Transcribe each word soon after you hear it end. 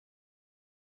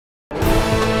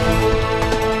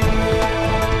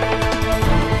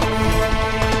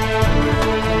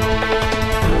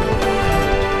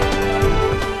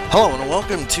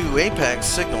Welcome to Apex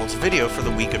Signals video for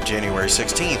the week of January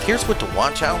 16th. Here's what to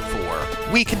watch out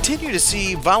for. We continue to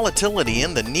see volatility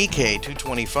in the Nikkei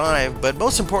 225, but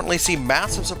most importantly see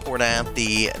massive support at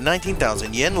the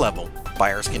 19,000 yen level.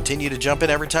 Buyers continue to jump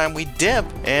in every time we dip,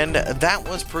 and that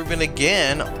was proven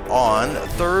again on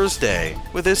Thursday.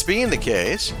 With this being the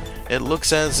case, it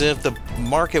looks as if the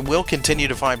market will continue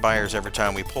to find buyers every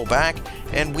time we pull back,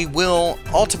 and we will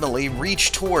ultimately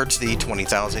reach towards the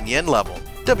 20,000 yen level.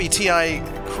 WTI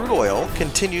crude oil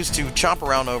continues to chop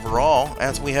around overall,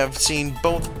 as we have seen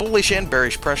both bullish and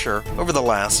bearish pressure over the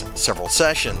last several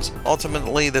sessions.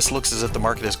 Ultimately, this looks as if the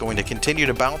market is going to continue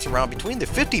to bounce around between the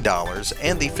 $50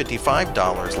 and the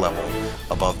 $55 level.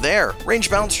 Above there,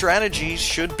 range-bound strategies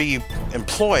should be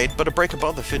employed, but a break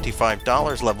above the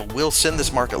 $55 level will send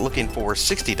this market looking for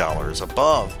 $60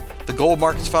 above. The gold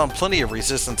markets found plenty of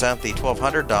resistance at the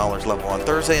 $1,200 level on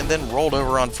Thursday and then rolled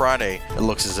over on Friday. It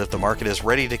looks as if the market is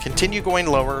ready to continue going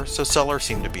lower, so sellers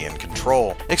seem to be in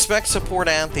control. Expect support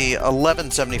at the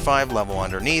 $1,175 level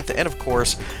underneath, and of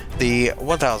course, the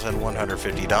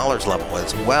 $1,150 level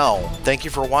as well. Thank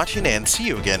you for watching, and see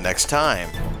you again next time.